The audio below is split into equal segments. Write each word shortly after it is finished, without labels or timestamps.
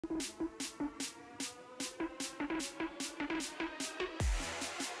Sticking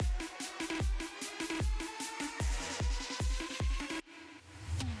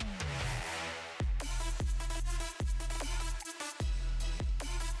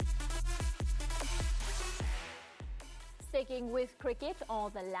with cricket, or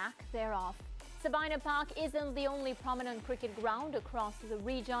the lack thereof. Sabina Park isn't the only prominent cricket ground across the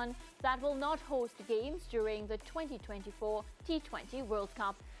region that will not host games during the 2024 T20 World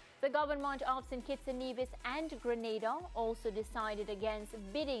Cup. The government of St. Kitts and Nevis and Grenada also decided against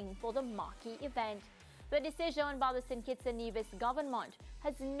bidding for the marquee event. The decision by the St. Kitts and Nevis government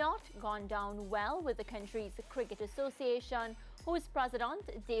has not gone down well with the country's Cricket Association, whose president,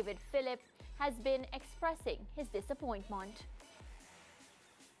 David Phillip, has been expressing his disappointment.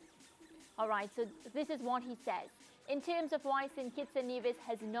 All right, so this is what he says. In terms of why St. Kitts and Nevis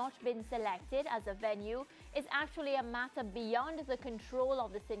has not been selected as a venue, is actually a matter beyond the control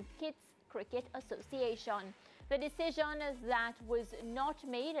of the St. Kitts Cricket Association. The decision that was not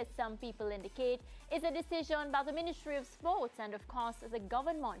made, as some people indicate, is a decision by the Ministry of Sports and, of course, the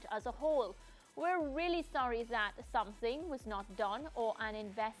government as a whole. We're really sorry that something was not done or an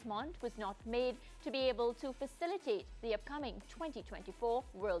investment was not made to be able to facilitate the upcoming 2024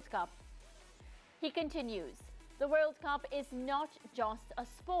 World Cup. He continues, the World Cup is not just a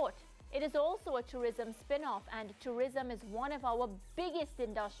sport. It is also a tourism spin-off, and tourism is one of our biggest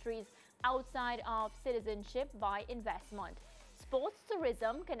industries outside of citizenship by investment. Sports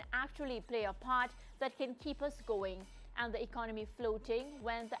tourism can actually play a part that can keep us going and the economy floating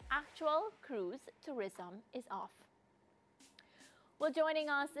when the actual cruise tourism is off. Well, joining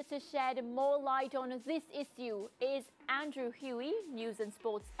us to shed more light on this issue is Andre Huie, News and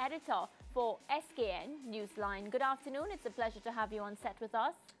Sports Editor for SKN Newsline. Good afternoon. It's a pleasure to have you on set with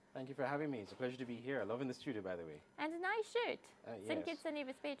us. Thank you for having me. It's a pleasure to be here. I love in the studio, by the way. And a nice shirt. Yes. St. Kitts and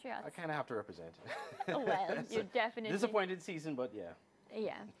Nevis Patriots. I kind of have to represent. Oh, well, you're definitely... Disappointed season, but yeah.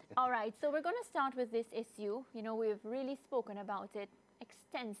 Yeah. All right. So we're going to start with this issue. You know, we've really spoken about it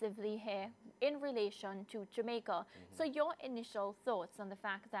extensively here in relation to Jamaica. So your initial thoughts on the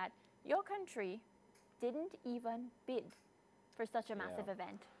fact that your country didn't even bid for such a massive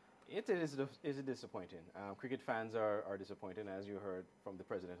event? It is disappointing. Cricket fans are disappointed, as you heard from the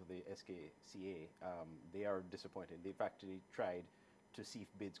president of the SKCA. They are disappointed. They've actually tried to see if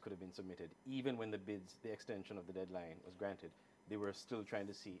bids could have been submitted. Even when the extension of the deadline was granted, they were still trying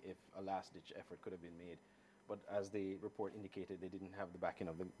to see if a last-ditch effort could have been made. But as the report indicated, they didn't have the backing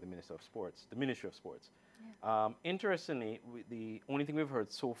of the Minister of Sports, the Ministry of Sports. Yeah. Interestingly, the only thing we've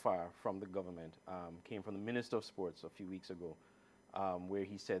heard so far from the government came from the Minister of Sports a few weeks ago, where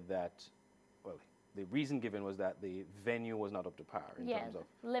he said that, well, the reason given was that the venue was not up to par in terms of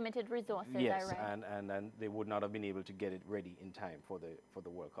limited resources. Yes, and they would not have been able to get it ready in time for the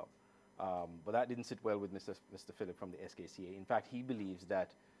World Cup. But that didn't sit well with Mr. Phillip from the SKCA. In fact, he believes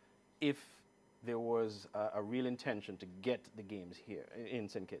that if there was a real intention to get the games here in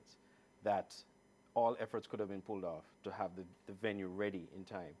St. Kitts, that all efforts could have been pulled off to have the venue ready in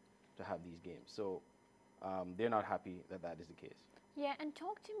time to have these games. So they're not happy that that is the case. Yeah, and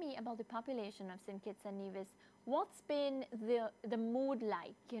talk to me about the population of St. Kitts and Nevis. What's been the mood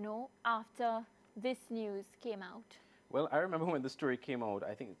like, you know, after this news came out? Well, I remember when the story came out,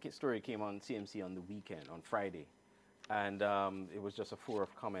 I think the story came on CMC on the weekend, on Friday. And it was just a furor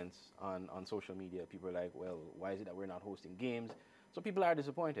of comments on social media. People were like, well, why is it that we're not hosting games? So people are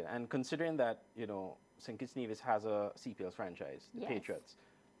disappointed. And considering that, you know, St. Kitts Nevis has a CPL franchise, the Patriots,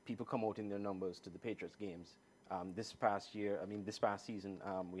 people come out in their numbers to the Patriots games. This past season,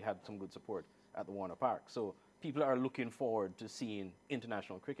 we had some good support at the Warner Park. So people are looking forward to seeing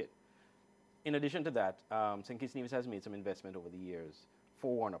international cricket. In addition to that, St. Kitts Nevis has made some investment over the years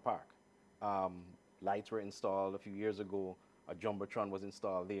for Warner Park. Lights were installed a few years ago. A Jumbotron was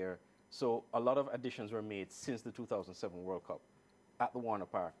installed there. So a lot of additions were made since the 2007 World Cup at the Warner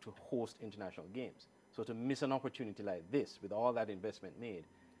Park to host international games. So to miss an opportunity like this with all that investment made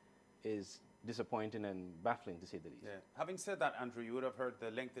is disappointing and baffling, to say the least. Yeah. Having said that, Andrew, you would have heard the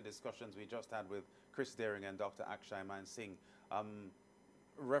lengthy discussions we just had with Chris Daring and Dr. Akshay Man Singh,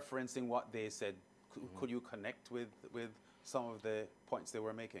 referencing what they said. Could you connect with some of the points they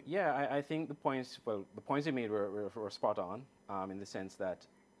were making? Yeah, I think the points they made were spot on, in the sense that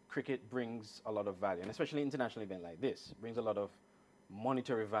cricket brings a lot of value, and especially an international event like this, brings a lot of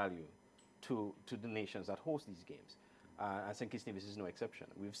monetary value to the nations that host these games. And St. Kitts Nevis is no exception.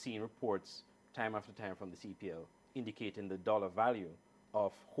 We've seen reports time after time from the CPL indicating the dollar value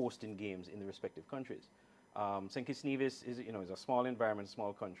of hosting games in the respective countries. St. Kitts Nevis is a small environment,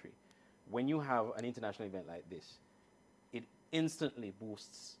 small country. When you have an international event like this, it instantly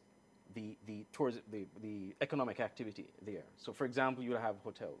boosts the economic activity there. So, for example, you have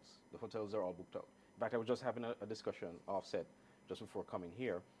hotels. The hotels are all booked out. In fact, I was just having a discussion offset just before coming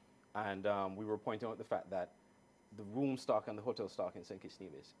here, and we were pointing out the fact that the room stock and the hotel stock in St. Kitts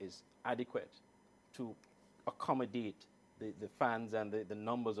Nevis is adequate to accommodate the fans and the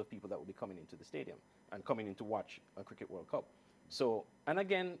numbers of people that will be coming into the stadium and coming in to watch a Cricket World Cup. So, and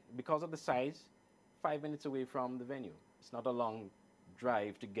again, because of the size, 5 minutes away from the venue. It's not a long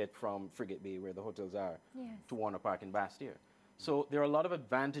drive to get from Frigate Bay, where the hotels are, to Warner Park in Bastille. So there are a lot of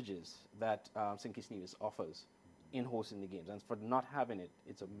advantages that St. Kitts Nevis offers in hosting the games, and for not having it,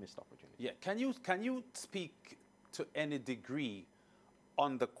 it's a missed opportunity. Yeah, can you speak to any degree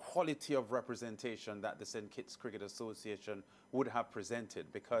on the quality of representation that the St. Kitts Cricket Association would have presented?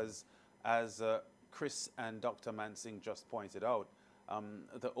 Because as Chris and Dr. Mansingh just pointed out,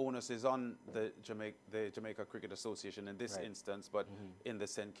 the onus is on the Jamaica Cricket Association in this instance, but in the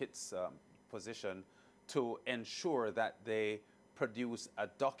St. Kitts position, to ensure that they produce a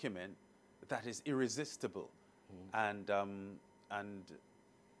document that is irresistible and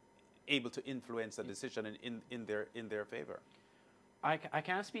able to influence a decision in their favor. I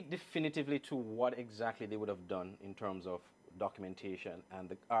can't speak definitively to what exactly they would have done in terms of documentation and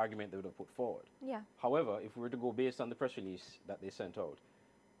the argument they would have put forward. Yeah. However, if we were to go based on the press release that they sent out,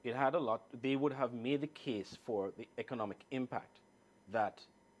 it had a lot. They would have made the case for the economic impact that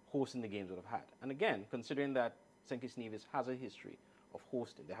hosting the games would have had. And again, considering that St. Kitts Nevis has a history of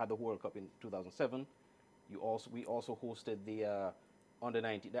hosting, they had the World Cup in 2007. We also hosted the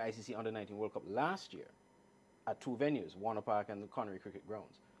the ICC Under-19 World Cup last year at 2 venues, Warner Park and the Connery Cricket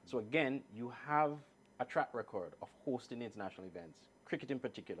Grounds. So again, you have a track record of hosting international events, cricket in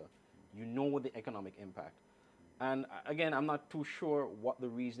particular. You know the economic impact. And again, I'm not too sure what the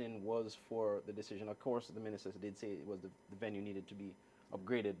reasoning was for the decision. Of course, the ministers did say it was the venue needed to be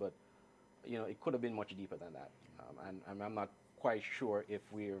upgraded, but you know, it could have been much deeper than that. And I'm not quite sure if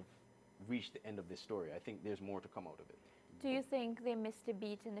we've reached the end of this story. I think there's more to come out of it. Do you think they missed a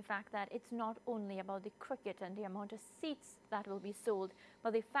beat in the fact that it's not only about the cricket and the amount of seats that will be sold,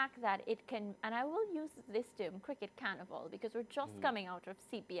 but the fact that it can, and I will use this term, cricket carnival, because we're just coming out of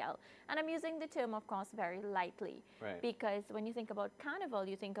CPL. And I'm using the term, of course, very lightly. Right. Because when you think about carnival,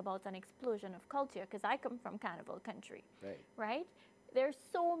 you think about an explosion of culture, because I come from carnival country. Right? There's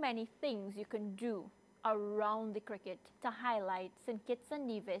so many things you can do around the cricket to highlight St. Kitts and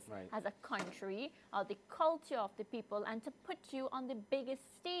Nevis as a country, or the culture of the people, and to put you on the biggest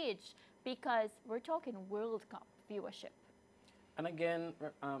stage, because we're talking World Cup viewership. And again,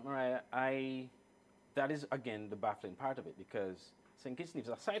 Mariah, that is again the baffling part of it, because St. Kitts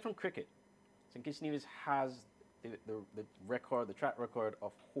Nevis, aside from cricket, St. Kitts Nevis has the track record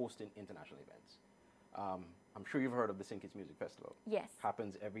of hosting international events. I'm sure you've heard of the St. Kitts Music Festival. Yes.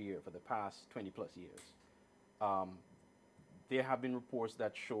 Happens every year for the past 20 plus years. There have been reports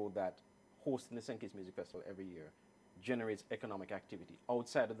that show that hosting the St. Kitts Music Festival every year generates economic activity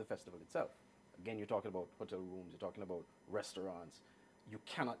outside of the festival itself. Again, you're talking about hotel rooms, you're talking about restaurants. You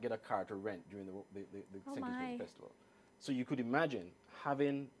cannot get a car to rent during the St. Kitts Music Festival. So you could imagine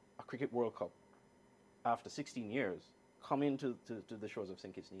having a Cricket World Cup after 16 years come into the shores of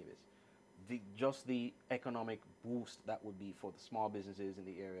St. Kitts Nevis. Just the economic boost that would be for the small businesses in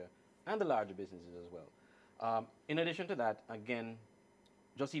the area and the larger businesses as well. In addition to that, again,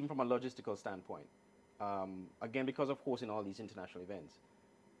 just even from a logistical standpoint, again, because of hosting all these international events,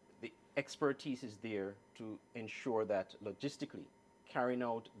 the expertise is there to ensure that logistically carrying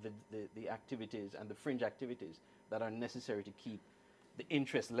out the activities and the fringe activities that are necessary to keep the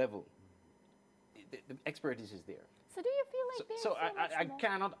interest level, the expertise is there. So do you feel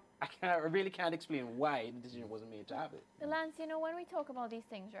like I really can't explain why the decision wasn't made to have it. Lance, you know, when we talk about these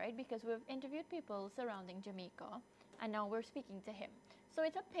things, right, because we've interviewed people surrounding Jamaica, and now we're speaking to him. So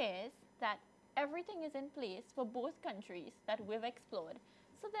it appears that everything is in place for both countries that we've explored.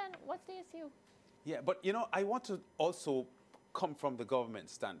 So then what's the issue? Yeah, but you know, I want to also come from the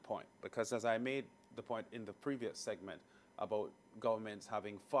government standpoint, because as I made the point in the previous segment about governments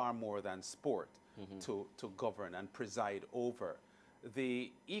having far more than sport to govern and preside over,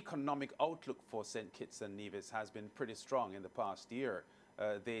 the economic outlook for St. Kitts and Nevis has been pretty strong in the past year.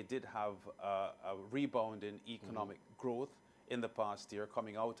 They did have a rebound in economic growth in the past year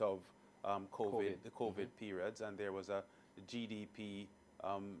coming out of the COVID periods, and there was a GDP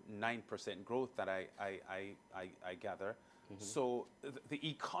 9% growth that I gather. So the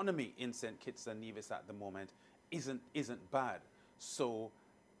economy in St. Kitts and Nevis at the moment isn't bad. So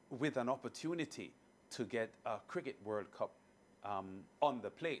with an opportunity to get a Cricket World Cup on the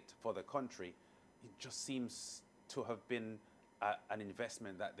plate for the country, it just seems to have been an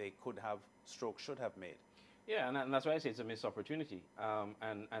investment that they could have, stroke should have made. Yeah, and that's why I say it's a missed opportunity.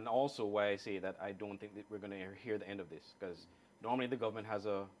 And also why I say that I don't think that we're going to hear the end of this, because normally the government has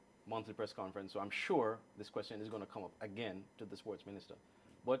a monthly press conference, so I'm sure this question is going to come up again to the sports minister.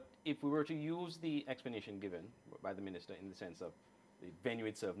 But if we were to use the explanation given by the minister in the sense of the venue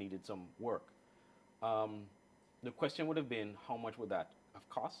itself needed some work, the question would have been how much would that have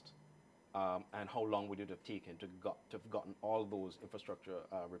cost, and how long would it have taken to have gotten all those infrastructure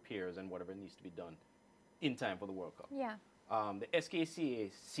repairs and whatever needs to be done in time for the World Cup. Yeah. The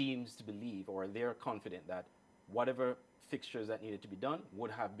SKCA seems to believe, or they're confident, that whatever fixtures that needed to be done would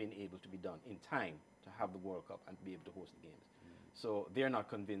have been able to be done in time to have the World Cup and be able to host the games. So they're not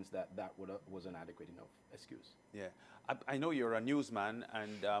convinced that that was an adequate enough excuse. Yeah, I know you're a newsman,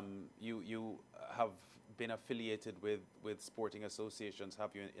 and you have been affiliated with sporting associations,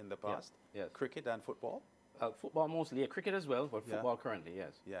 have you, in the past? Yes. Cricket and football? Football mostly, yeah. Cricket as well, but football currently,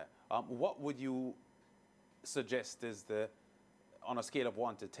 yes. Yeah. What would you suggest is on a scale of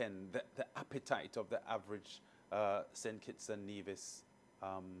 1 to 10, the appetite of the average St. Kitts and Nevis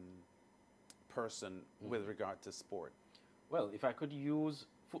person with regard to sport? Well, if I could use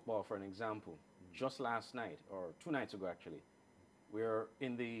football for an example, just last night, or 2 nights ago actually, we're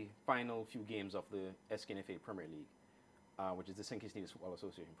in the final few games of the SKN Premier League, which is the St. Kitts Nevis Football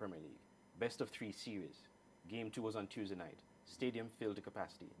Association Premier League. Best of 3 series. Game 2 was on Tuesday night. Stadium filled to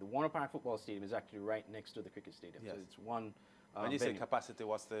capacity. The Warner Park Football Stadium is actually right next to the cricket stadium. Yes. So it's one When you say venue. capacity,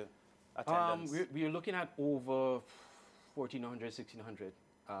 what's the attendance? We're looking at over 1,400, 1,600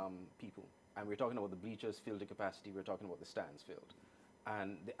 people. And we're talking about the bleachers filled to capacity. We're talking about the stands filled.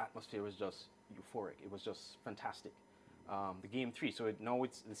 And the atmosphere was just euphoric. It was just fantastic. The game 3, so now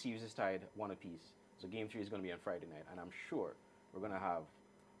the series is tied 1 apiece. So game 3 is going to be on Friday night. And I'm sure we're going to have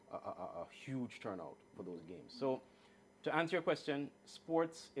a huge turnout for those games. So to answer your question,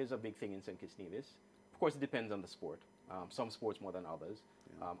 sports is a big thing in St. Kitts Nevis. Of course, it depends on the sport. Some sports more than others.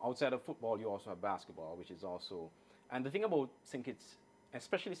 Yeah. Outside of football, you also have basketball, which is also... And the thing about St. Kitts,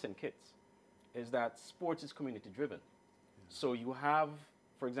 especially St. Kitts, is that sports is community driven. Yeah. So you have,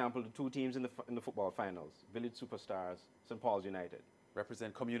 for example, the 2 teams in the football finals, Village Superstars, St. Paul's United.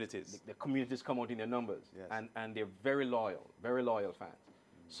 Represent communities. The communities come out in their numbers. Yes. And they're very loyal fans.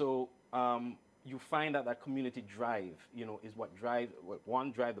 So you find that community drive, is what drives,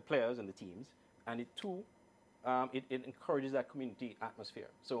 one, drive the players and the teams, and it encourages that community atmosphere.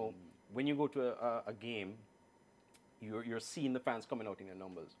 So when you go to a game, you're seeing the fans coming out in their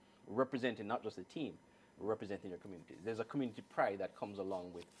numbers, representing not just the team, representing your community. There's a community pride that comes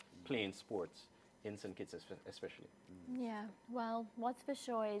along with playing sports in St. Kitts especially. Yeah, well, what's for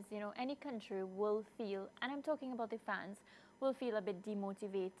sure is, any country will feel, and I'm talking about the fans, will feel a bit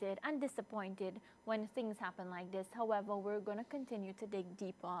demotivated and disappointed when things happen like this. However, we're going to continue to dig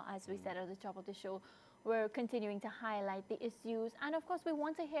deeper, as we said at the top of the show. We're continuing to highlight the issues, and of course we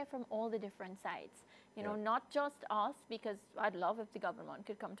want to hear from all the different sides, not just us, because I'd love if the government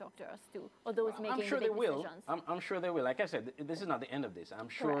could come talk to us too, or those making I'm sure the big they will. decisions. I'm sure they will. Like I said, this is not the end of this. I'm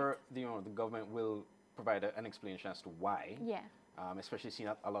sure the government will provide an explanation as to why. Yeah. Especially seeing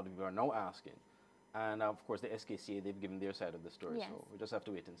that a lot of people are now asking. And of course, the SKCA, they've given their side of the story, yes. so we just have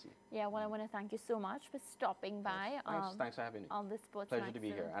to wait and see. Yeah, well, I want to thank you so much for stopping by. Yes. Thanks for having me. On the SportsMax Pleasure to be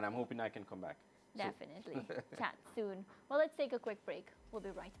Zone. here, and I'm hoping I can come back. Definitely. Chat soon. Well, let's take a quick break. We'll be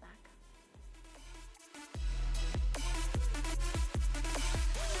right back.